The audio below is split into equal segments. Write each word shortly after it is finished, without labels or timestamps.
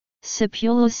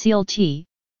Sipuleucel tea,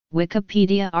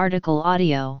 Wikipedia article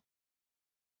audio.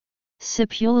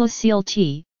 Sipuleucel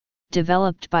tea,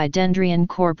 developed by Dendrian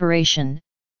Corporation,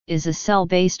 is a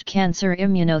cell-based cancer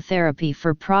immunotherapy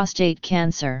for prostate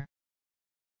cancer.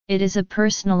 It is a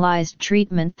personalized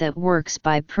treatment that works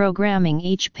by programming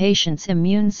each patient's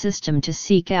immune system to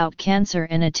seek out cancer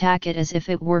and attack it as if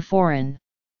it were foreign.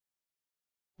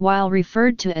 While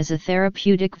referred to as a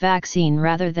therapeutic vaccine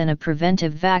rather than a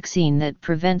preventive vaccine that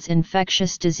prevents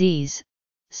infectious disease,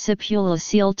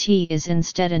 Sipuleucel tea is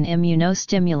instead an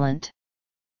immunostimulant.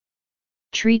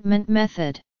 Treatment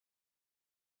method.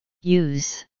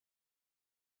 Use.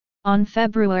 On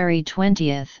February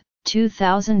 20,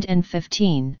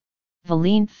 2015,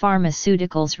 Valent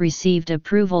Pharmaceuticals received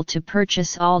approval to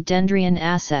purchase all Dendrian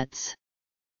assets.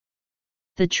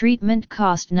 The treatment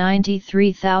cost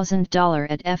 $93,000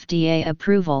 at FDA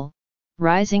approval,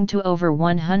 rising to over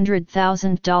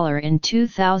 $100,000 in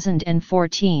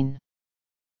 2014.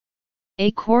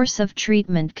 A course of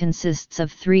treatment consists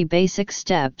of 3 basic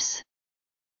steps.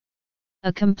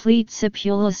 A complete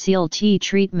Sipuleucel tea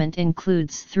treatment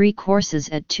includes 3 courses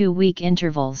at 2-week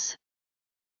intervals.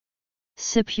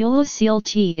 Sipuleucel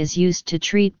tea is used to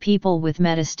treat people with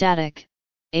metastatic,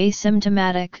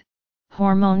 asymptomatic,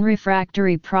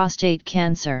 hormone-refractory prostate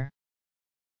cancer.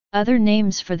 Other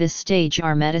names for this stage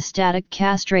are metastatic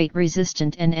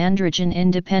castrate-resistant and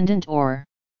androgen-independent or.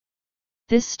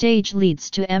 This stage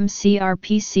leads to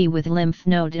mCRPC with lymph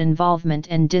node involvement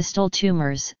and distal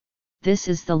tumors. This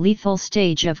is the lethal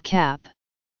stage of CAP.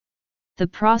 The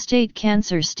prostate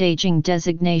cancer staging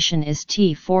designation is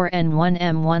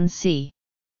T4N1M1C.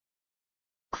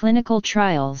 Clinical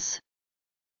trials.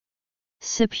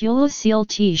 Sipuleucel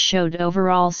tea showed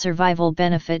overall survival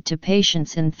benefit to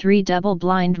patients in 3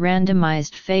 double-blind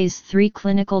randomized Phase 3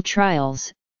 clinical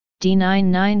trials,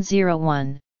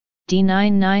 D9901,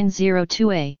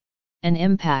 D9902A, and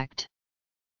IMPACT.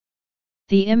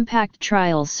 The IMPACT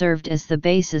trial served as the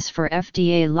basis for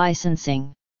FDA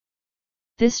licensing.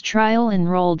 This trial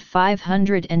enrolled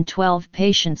 512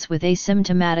 patients with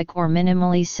asymptomatic or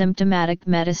minimally symptomatic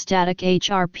metastatic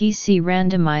HRPC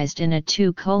randomized in a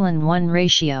 2:1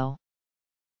 ratio.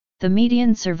 The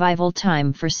median survival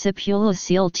time for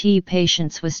Sipuleucel tea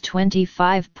patients was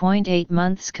 25.8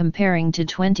 months comparing to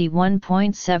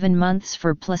 21.7 months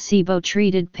for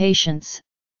placebo-treated patients,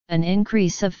 an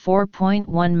increase of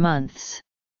 4.1 months.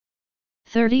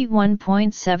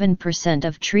 31.7%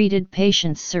 of treated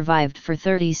patients survived for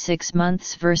 36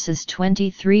 months versus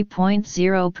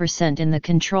 23.0% in the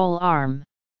control arm.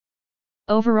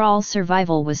 Overall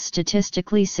survival was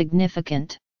statistically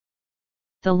significant.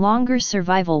 The longer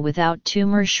survival without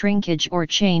tumor shrinkage or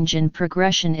change in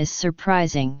progression is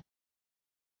surprising.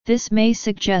 This may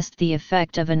suggest the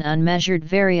effect of an unmeasured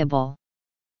variable.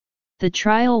 The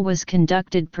trial was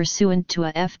conducted pursuant to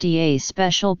a FDA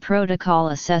Special Protocol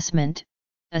Assessment,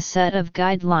 a set of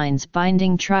guidelines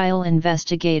binding trial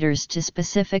investigators to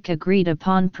specific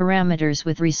agreed-upon parameters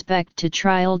with respect to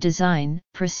trial design,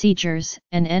 procedures,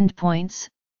 and endpoints.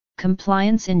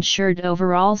 Compliance ensured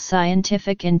overall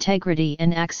scientific integrity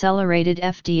and accelerated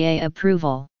FDA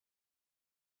approval.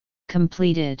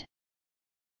 Completed.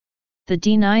 The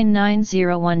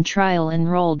D9901 trial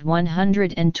enrolled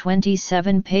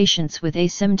 127 patients with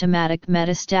asymptomatic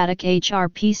metastatic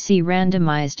HRPC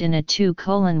randomized in a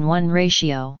 2:1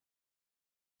 ratio.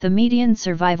 The median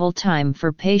survival time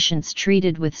for patients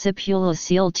treated with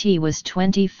Sipuleucel tea was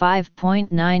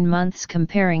 25.9 months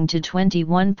comparing to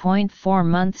 21.4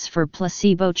 months for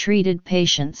placebo-treated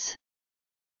patients.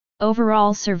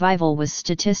 Overall survival was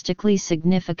statistically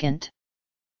significant.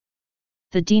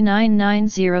 The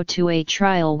D9902A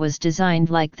trial was designed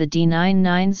like the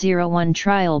D9901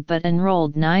 trial but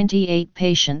enrolled 98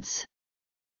 patients.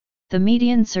 The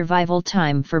median survival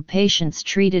time for patients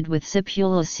treated with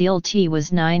Sipuleucel tea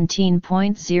was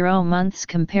 19.0 months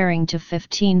comparing to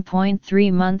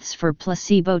 15.3 months for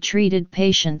placebo-treated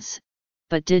patients,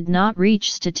 but did not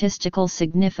reach statistical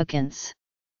significance.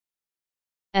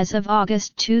 As of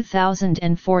August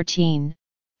 2014,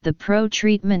 the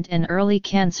Pro-Treatment and Early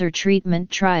Cancer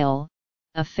Treatment Trial,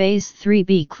 a Phase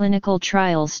 3b clinical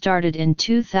trial started in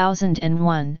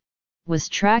 2001, was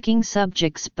tracking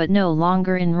subjects but no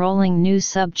longer enrolling new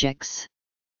subjects.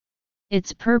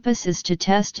 Its purpose is to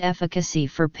test efficacy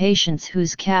for patients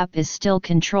whose CAP is still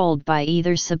controlled by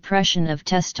either suppression of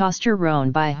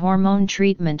testosterone by hormone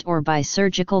treatment or by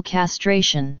surgical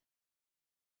castration.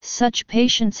 Such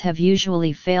patients have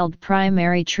usually failed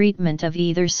primary treatment of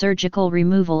either surgical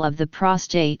removal of the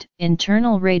prostate,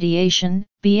 internal radiation,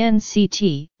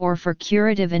 BNCT, or for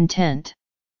curative intent.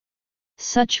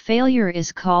 Such failure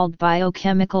is called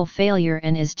biochemical failure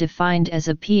and is defined as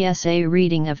a PSA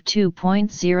reading of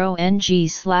 2.0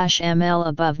 ng/ml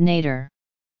above nadir.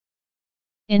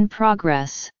 In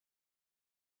progress.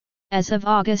 As of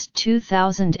August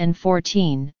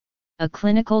 2014, a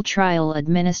clinical trial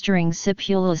administering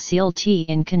Sipuleucel T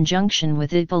in conjunction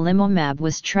with ipilimumab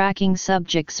was tracking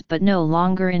subjects but no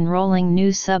longer enrolling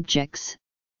new subjects.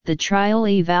 The trial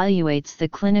evaluates the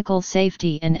clinical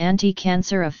safety and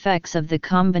anti-cancer effects of the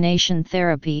combination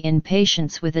therapy in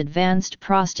patients with advanced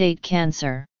prostate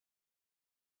cancer.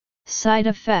 Side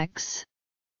effects.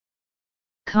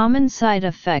 Common side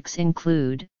effects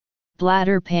include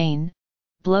bladder pain,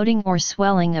 bloating or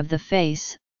swelling of the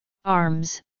face,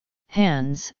 arms,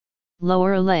 hands,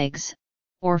 lower legs,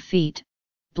 or feet,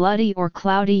 bloody or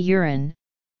cloudy urine,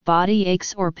 body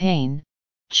aches or pain,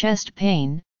 chest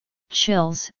pain,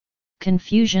 chills,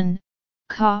 confusion,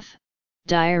 cough,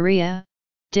 diarrhea,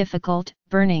 difficult,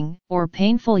 burning or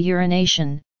painful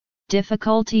urination,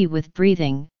 difficulty with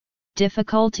breathing,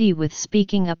 difficulty with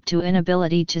speaking up to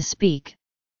inability to speak,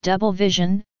 double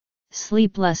vision,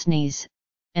 sleeplessness,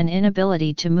 and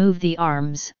inability to move the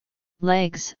arms,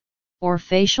 legs, or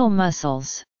facial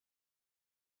muscles.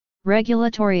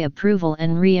 Regulatory approval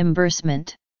and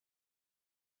reimbursement.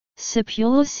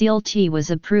 Sipuleucel T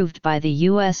was approved by the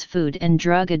U.S. Food and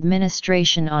Drug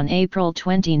Administration on April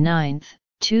 29,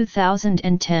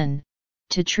 2010,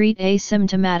 to treat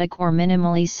asymptomatic or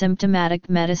minimally symptomatic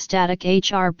metastatic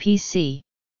HRPC.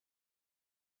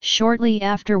 Shortly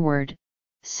afterward,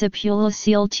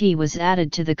 Sipuleucel T was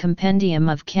added to the Compendium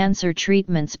of Cancer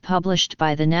Treatments published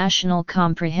by the National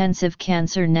Comprehensive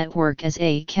Cancer Network as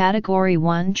a Category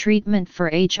 1 treatment for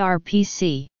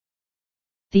HRPC.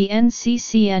 The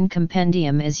NCCN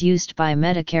Compendium is used by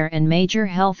Medicare and major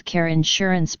healthcare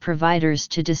insurance providers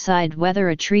to decide whether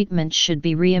a treatment should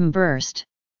be reimbursed.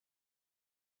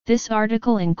 This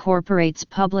article incorporates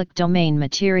public domain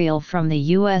material from the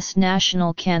U.S.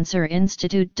 National Cancer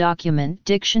Institute document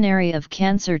Dictionary of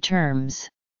Cancer Terms.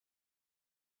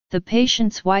 The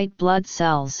patient's white blood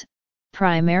cells,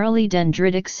 primarily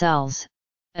dendritic cells,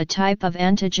 a type of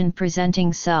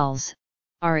antigen-presenting cells,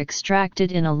 are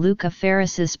extracted in a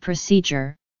leukapheresis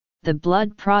procedure. The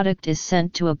blood product is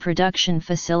sent to a production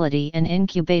facility and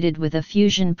incubated with a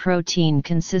fusion protein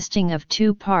consisting of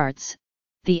two parts,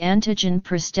 the antigen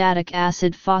prostatic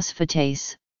acid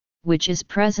phosphatase, which is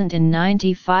present in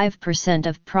 95%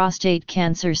 of prostate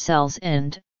cancer cells,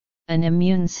 and an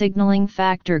immune signaling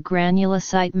factor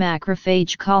granulocyte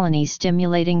macrophage colony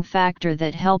stimulating factor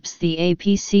that helps the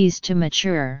APCs to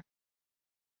mature.